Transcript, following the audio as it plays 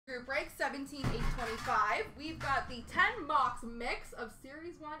17, 825. We've got the 10 box mix of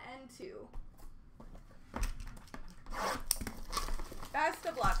Series 1 and 2. Best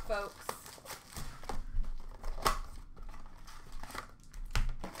of luck, folks.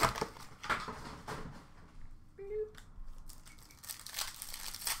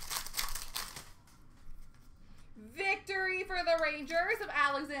 Victory for the Rangers of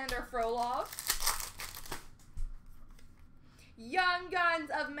Alexander Frolov. Young Guns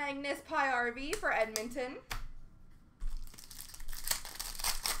of Magnus Pyarvi for Edmonton.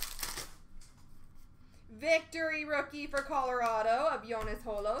 Victory Rookie for Colorado of Jonas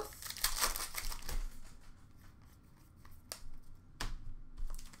Holos.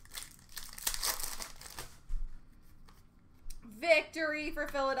 Victory for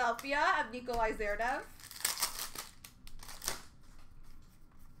Philadelphia of Nikolai Zerdev.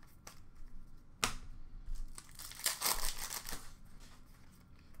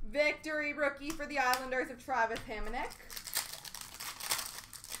 Victory Rookie for the Islanders of Travis Hamonic.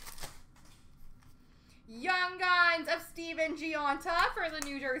 Young Guns of Steven Gionta for the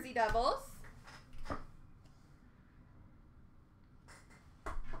New Jersey Devils.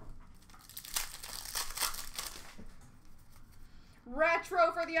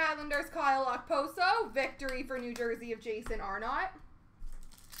 Retro for the Islanders, Kyle Okposo. Victory for New Jersey of Jason Arnott.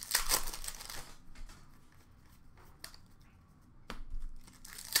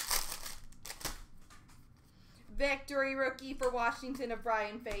 Victory Rookie for Washington of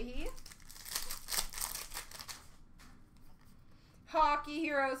Brian Fahey. Hockey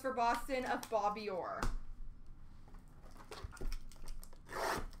Heroes for Boston of Bobby Orr.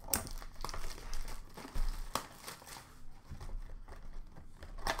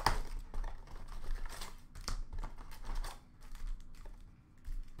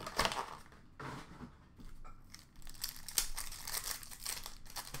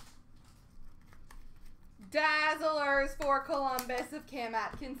 Dazzlers for Columbus of Cam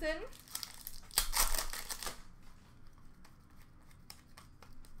Atkinson.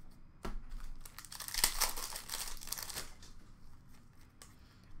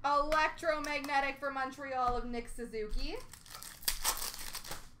 Electromagnetic for Montreal of Nick Suzuki.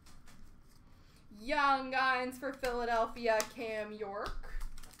 Young Guns for Philadelphia, Cam York.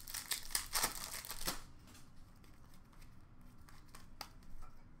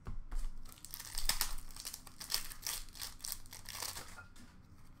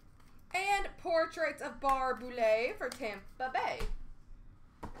 And Portraits of Bar Boulay for Tampa Bay.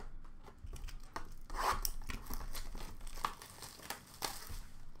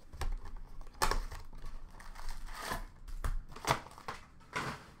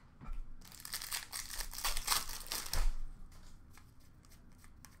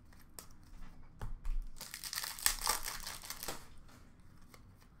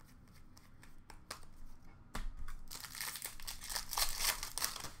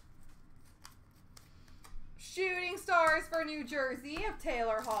 Shooting Stars for New Jersey of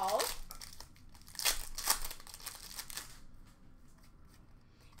Taylor Hall.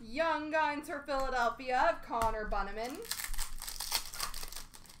 Young Guns for Philadelphia of Connor Bunnaman.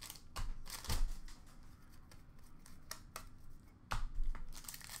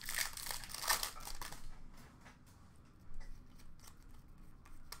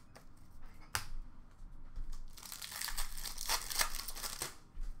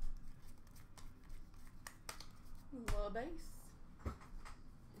 Little base.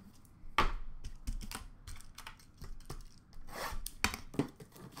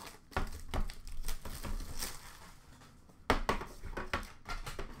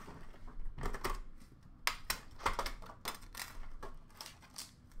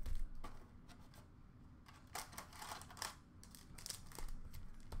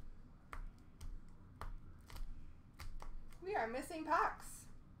 We are missing packs.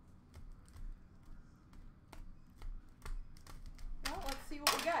 Well, let's see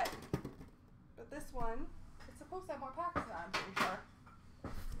what we get. But this one, it's supposed to have more packs now, I'm pretty sure.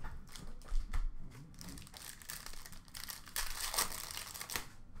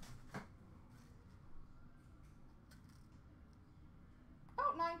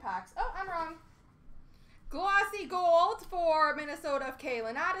 Oh, 9 packs. Oh, I'm wrong. Glossy Gold for Minnesota of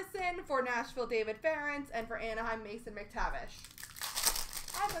Kalen Addison, for Nashville David Ferentz, and for Anaheim Mason McTavish.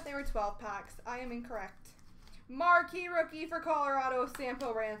 I thought they were 12 packs. I am incorrect. Marquee Rookie for Colorado of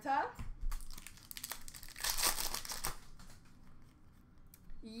Sampo Ranta.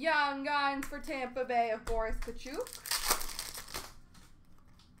 Young Guns for Tampa Bay of Boris Kachuk.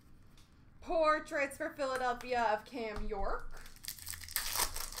 Portraits for Philadelphia of Cam York.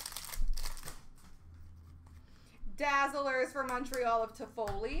 Dazzlers for Montreal of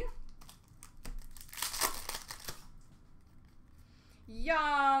Toffoli.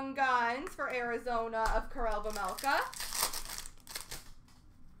 Young Guns for Arizona of Karel Vejmelka.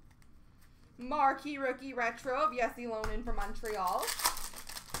 Marquee Rookie Retro of Jesse Lonen for Montreal.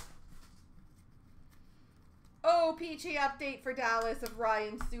 OPG Update for Dallas of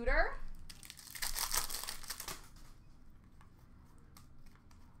Ryan Suter.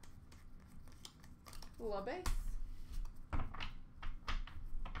 La base.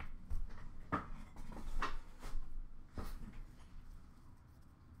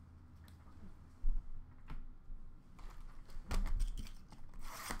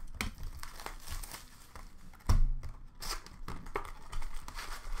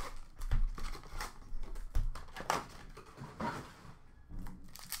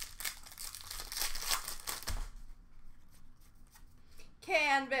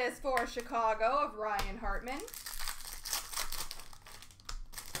 Canvas for Chicago of Ryan Hartman.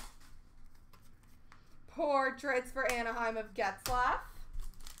 Portraits for Anaheim of Getzlaf.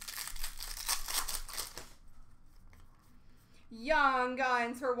 Young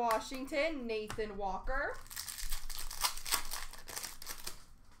Guns for Washington, Nathan Walker.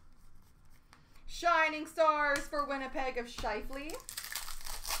 Shining Stars for Winnipeg of Scheifele.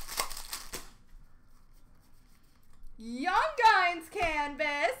 Young Guns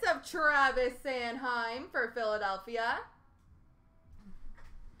canvas of Travis Sanheim for Philadelphia.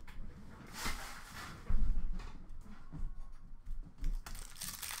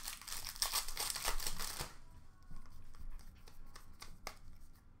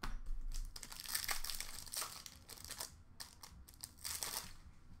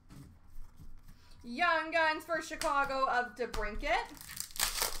 Young Guns for Chicago of DeBrincat.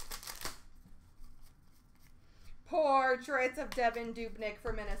 Portraits of Devin Dubnyk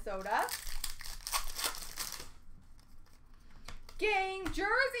for Minnesota. Game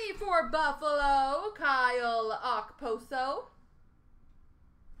jersey for Buffalo, Kyle Okposo.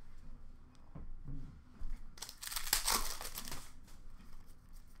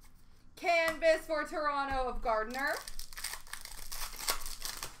 Canvas for Toronto of Gardner.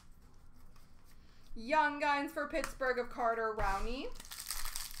 Young Guns for Pittsburgh of Carter Rowney.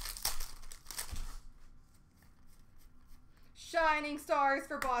 Shining Stars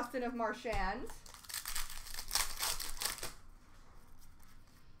for Boston of Marchand.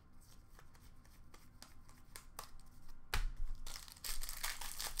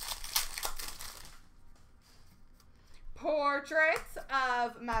 Portraits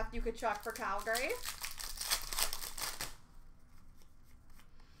of Matthew Tkachuk for Calgary.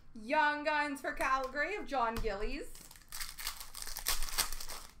 Young Guns for Calgary of John Gillies.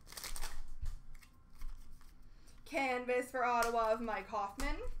 Canvas for Ottawa of Mike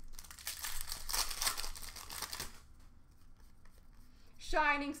Hoffman.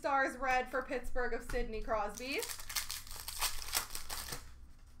 Shining Stars Red for Pittsburgh of Sidney Crosby.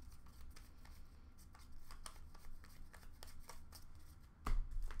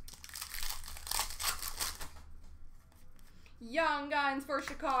 Young Guns for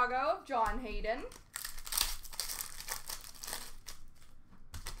Chicago of John Hayden.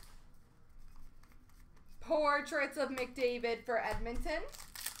 Portraits of McDavid for Edmonton.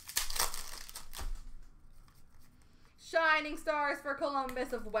 Shining Stars for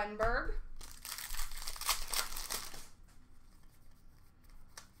Columbus of Wenberg.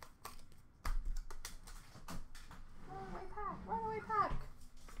 Runaway pack.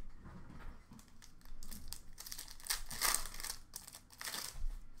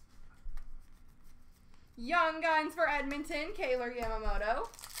 Young Guns for Edmonton, Kaylor Yamamoto.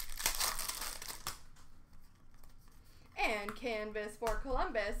 And canvas for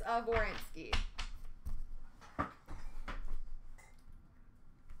Columbus of Werenski.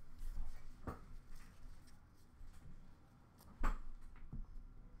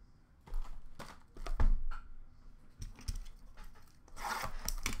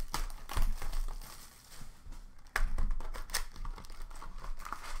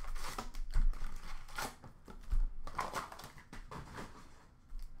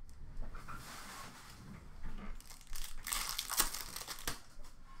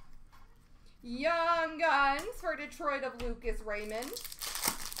 Young Guns for Detroit of Lucas Raymond.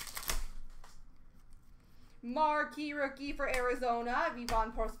 Marquee Rookie for Arizona of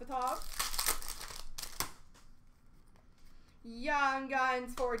Ivan Prosvetov. Young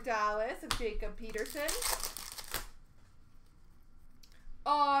Guns for Dallas of Jacob Peterson.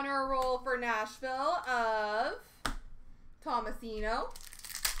 Honor Roll for Nashville of Tomasino.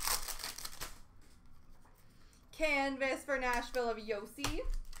 Canvas for Nashville of Yossi.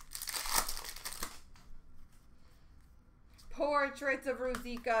 Portraits of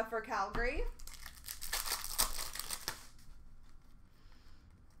Ruzicka for Calgary.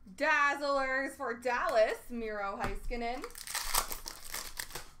 Dazzlers for Dallas, Miro Heiskanen.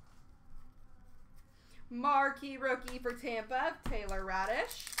 Marquee rookie for Tampa, Taylor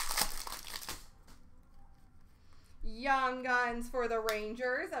Radish. Young Guns for the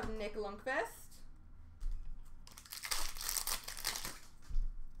Rangers of Nick Lundqvist.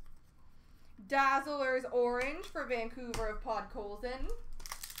 Dazzlers Orange for Vancouver of Podkolzin.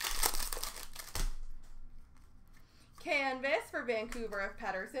 Canvas for Vancouver of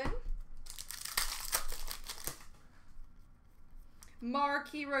Pettersson.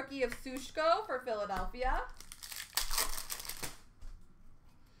 Marquee rookie of Sushko for Philadelphia.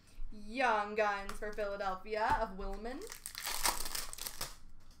 Young Guns for Philadelphia of Willman.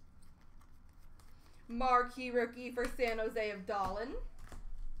 Marquee rookie for San Jose of Dahlin.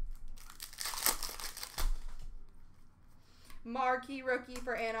 Marquee rookie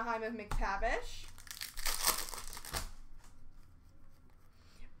for Anaheim of McTavish.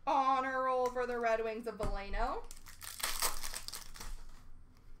 Honor roll for the Red Wings of Veleno.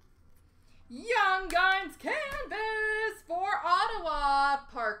 Young Guns canvas for Ottawa,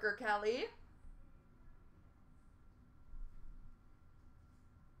 Parker Kelly.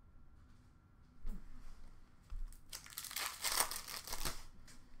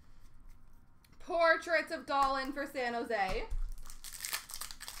 Portraits of Dahlin for San Jose.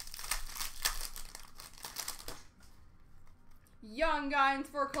 Young Guns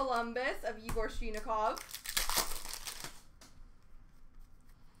for Columbus of Igor Shchinnikov.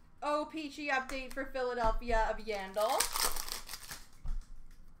 O-Peachy update for Philadelphia of Yandel.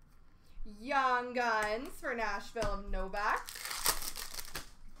 Young Guns for Nashville of Novak.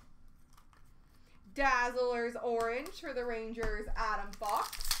 Dazzlers Orange for the Rangers, Adam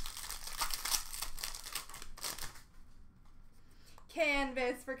Fox.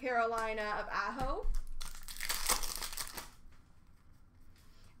 Canvas for Carolina of Aho.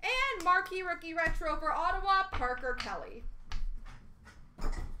 And Marquee Rookie Retro for Ottawa, Parker Kelly.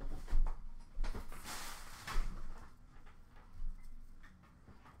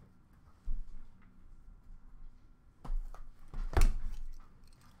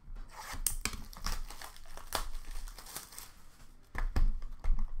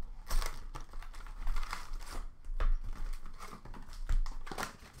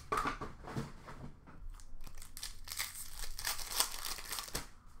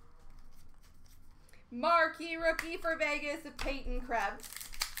 Marquee rookie for Vegas of Peyton Krebs.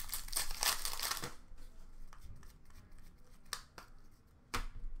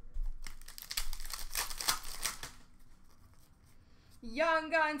 Young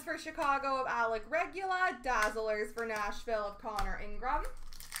Guns for Chicago of Alec Regula. Dazzlers for Nashville of Connor Ingram.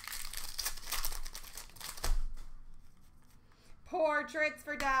 Portraits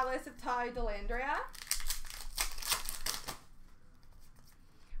for Dallas of Ty Dellandrea.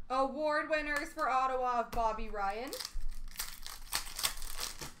 Award winners for Ottawa of Bobby Ryan.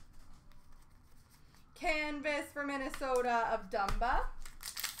 Canvas for Minnesota of Dumba.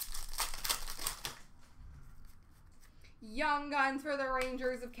 Young Guns for the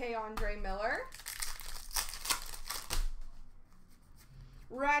Rangers of K-Andre Miller.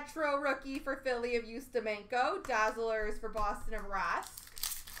 Retro rookie for Philly of Ustimenko. Dazzlers for Boston of Rask.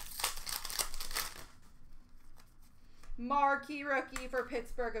 Marquee rookie for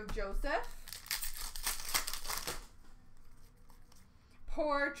Pittsburgh of Joseph.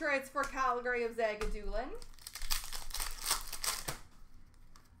 Portraits for Calgary of Zagadulin.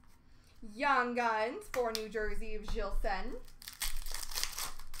 Young Guns for New Jersey of Gilson.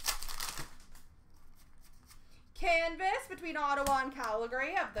 Canvas between Ottawa and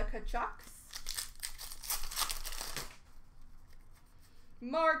Calgary of the Kachucks.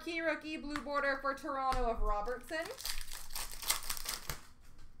 Marquee rookie blue border for Toronto of Robertson.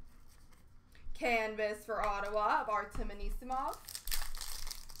 Canvas for Ottawa of Artem Anisimov.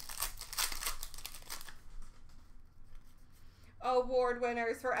 Award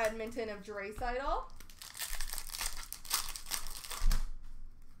winners for Edmonton of Draisaitl.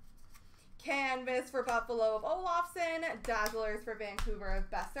 Canvas for Buffalo of Olofsson. Dazzlers for Vancouver of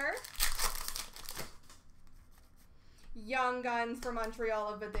Besser. Young Guns for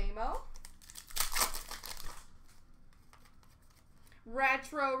Montreal of Vademo.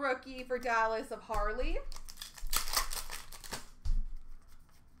 Retro rookie for Dallas of Harley.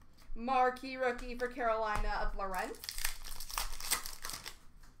 Marquee rookie for Carolina of Lorentz.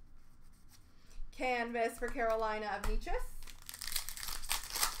 Canvas for Carolina of Nietzsche.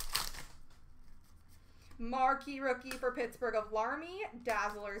 Marquee rookie for Pittsburgh of Larmy.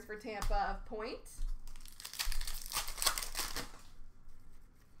 Dazzlers for Tampa of Point.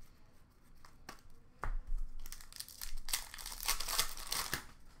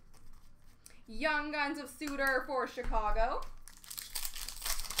 Young Guns of Suter for Chicago.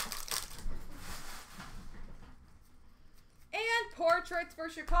 And Portraits for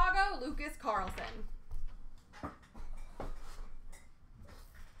Chicago, Lucas Carlson.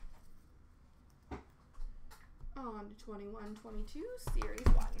 On to 21-22,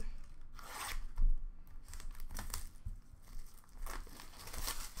 Series 1.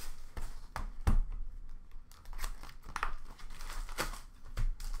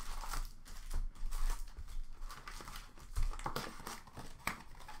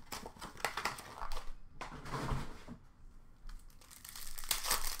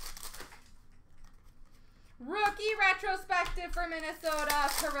 Rookie retrospective for Minnesota,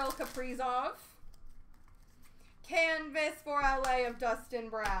 Kirill Kaprizov. Canvas for LA of Dustin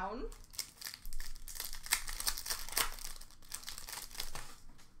Brown.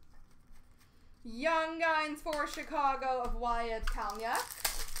 Young Guns for Chicago of Wyatt Kalniak.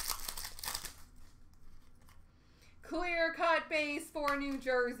 Clear cut base for New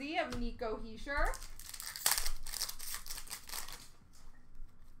Jersey of Nico Hischier.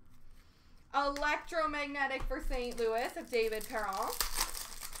 Electromagnetic for St. Louis of David Perron.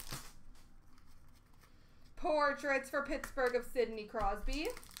 Portraits for Pittsburgh of Sidney Crosby.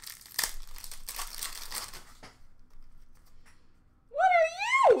 What are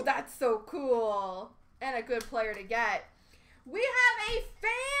you? That's so cool. And a good player to get. We have a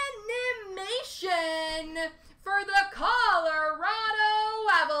Fanimation for the Colorado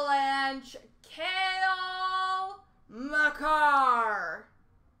Avalanche, Cale Makar.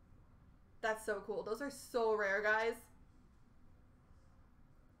 That's so cool. Those are so rare, guys.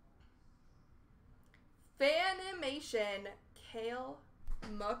 Fanimation, Cale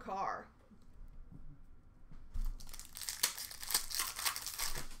Makar.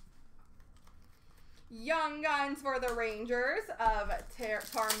 Young Guns for the Rangers of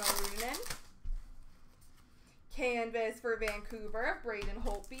Tarmo Reunanen. Canvas for Vancouver of Braden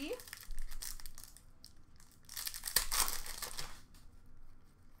Holtby.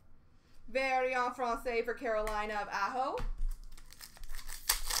 Variant Francais for Carolina of Aho.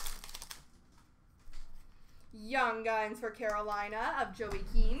 Young Guns for Carolina of Joey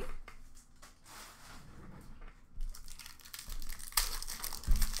Keane.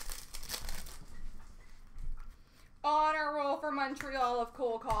 Honor Roll for Montreal of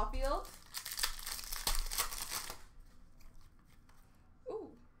Cole Caulfield. Ooh.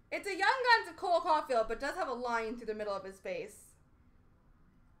 It's a Young Guns of Cole Caulfield, but does have a line through the middle of his face.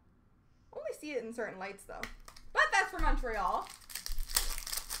 Only see it in certain lights, though. But that's for Montreal.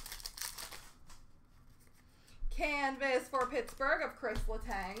 Canvas for Pittsburgh of Chris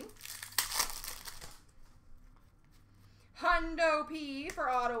Letang. Hundo P for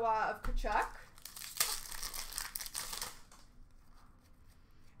Ottawa of Kachuk.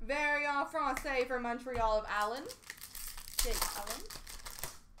 Variant Francais for Montreal of Allen. Jake Allen.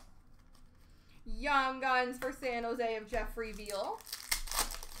 Young Guns for San Jose of Jeffrey Veal.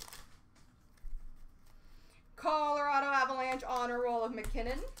 Colorado Avalanche Honor Roll of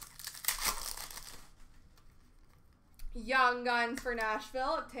McKinnon. Young Guns for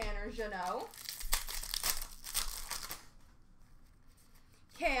Nashville of Tanner Jeannot.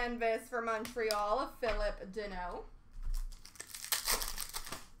 Canvas for Montreal of Philip Deneau.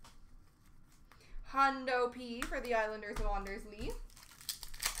 Hundo P for the Islanders of Anders Lee.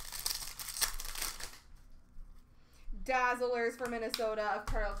 Dazzlers for Minnesota of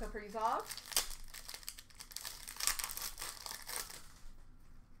Kirill Kaprizov.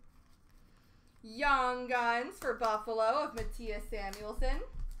 Young Guns for Buffalo of Matthias Samuelsson.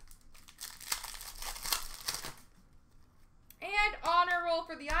 And Honor Roll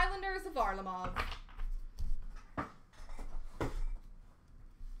for the Islanders of Varlamov.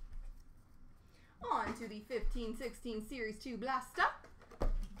 On to the 15-16 Series 2 Blaster.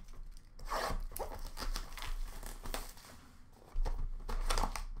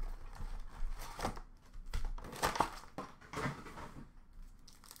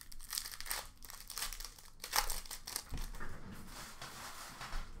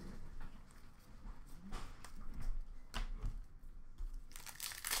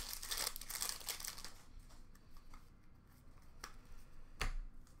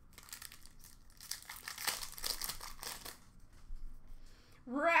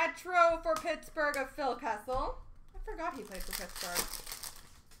 Retro for Pittsburgh of Phil Kessel. I forgot he played for Pittsburgh.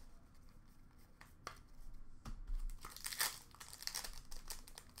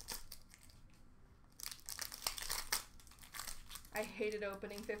 I hated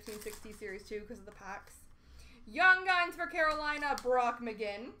opening 15-60 Series 2 because of the packs. Young Guns for Carolina, Brock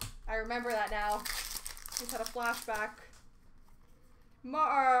McGinn. I remember that now. Just had a flashback.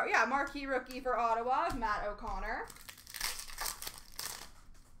 Marquee rookie for Ottawa of Matt O'Connor.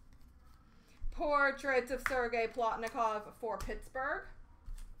 Portraits of Sergei Plotnikov for Pittsburgh.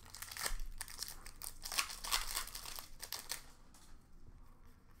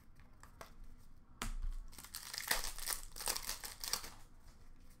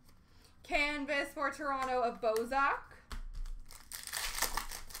 Canvas for Toronto of Bozak.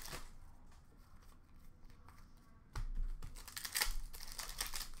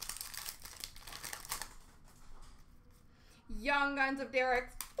 Young Guns of Derek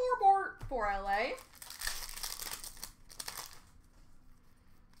Forbort for LA.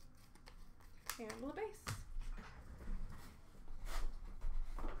 And the base.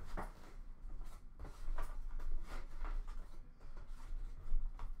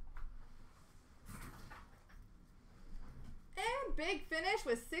 And big finish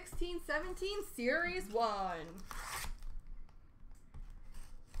with 16-17 Series 1.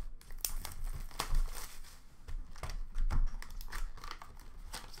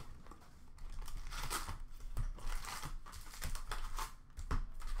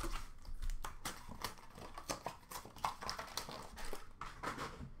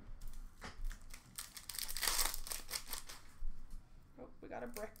 We got a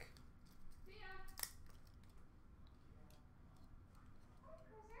brick.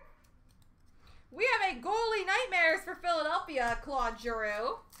 We have a goalie nightmares for Philadelphia, Claude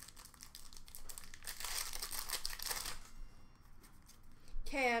Giroux.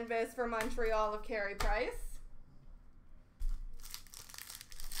 Canvas for Montreal of Carey Price.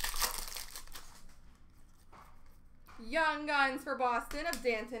 Young Guns for Boston of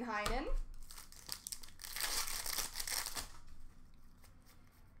Danton Heinen.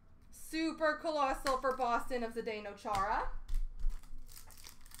 Super Colossal for Boston of Zdeno Chara.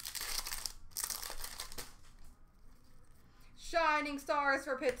 Shining Stars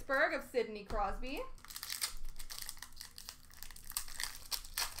for Pittsburgh of Sidney Crosby.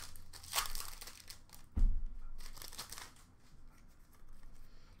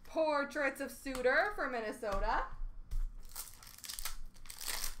 Portraits of Suter for Minnesota.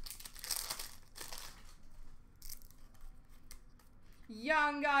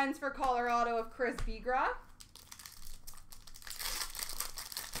 Young Guns for Colorado of Chris Vigra.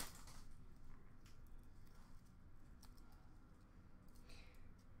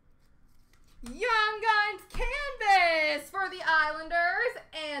 Young Guns Canvas for the Islanders,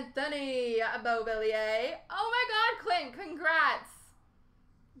 Anthony Beauvillier. Oh my God, Clint, congrats.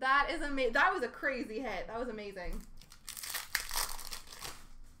 That is amazing. That was a crazy hit. That was amazing.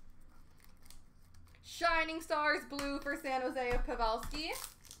 Shining Stars Blue for San Jose of Pavelski.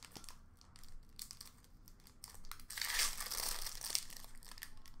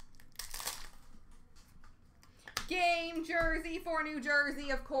 Game Jersey for New Jersey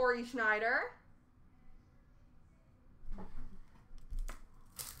of Corey Schneider.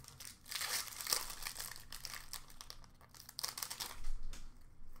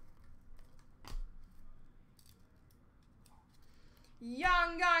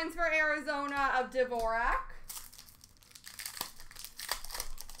 Young Guns for Arizona of Dvorak.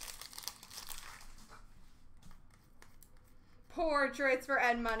 Portraits for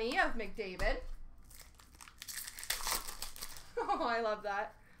Ed Money of McDavid. Oh, I love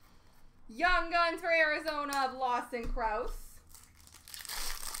that. Young Guns for Arizona of Lawson Krause.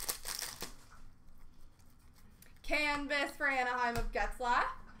 Canvas for Anaheim of Getzlaff.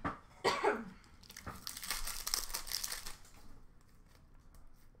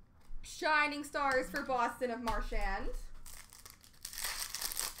 Shining Stars for Boston of Marchand.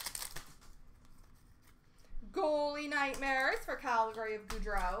 Goalie Nightmares for Calgary of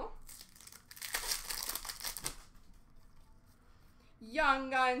Goudreau. Young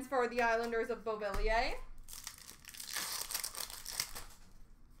Guns for the Islanders of Beauvillier.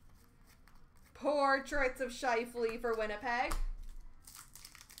 Portraits of Scheifele for Winnipeg.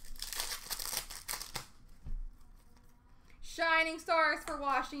 Shining Stars for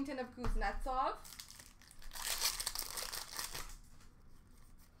Washington of Kuznetsov.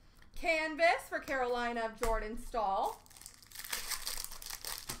 Canvas for Carolina of Jordan Staal.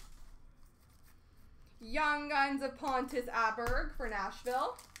 Young Guns of Pontus Aberg for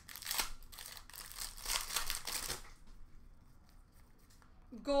Nashville.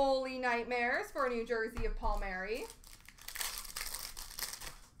 Goalie Nightmares for New Jersey of Palmieri.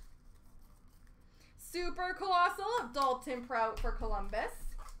 Super Colossal of Dalton Prout for Columbus.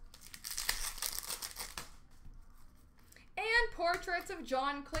 And Portraits of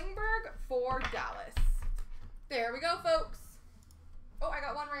John Klingberg for Dallas. There we go, folks. Oh, I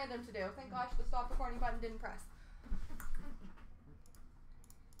got one random to do. Thank gosh the stop recording button didn't press.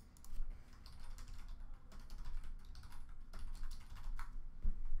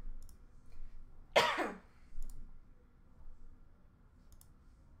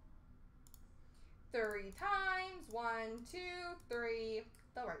 3 times. 1, 2, 3.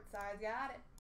 The right side's got it.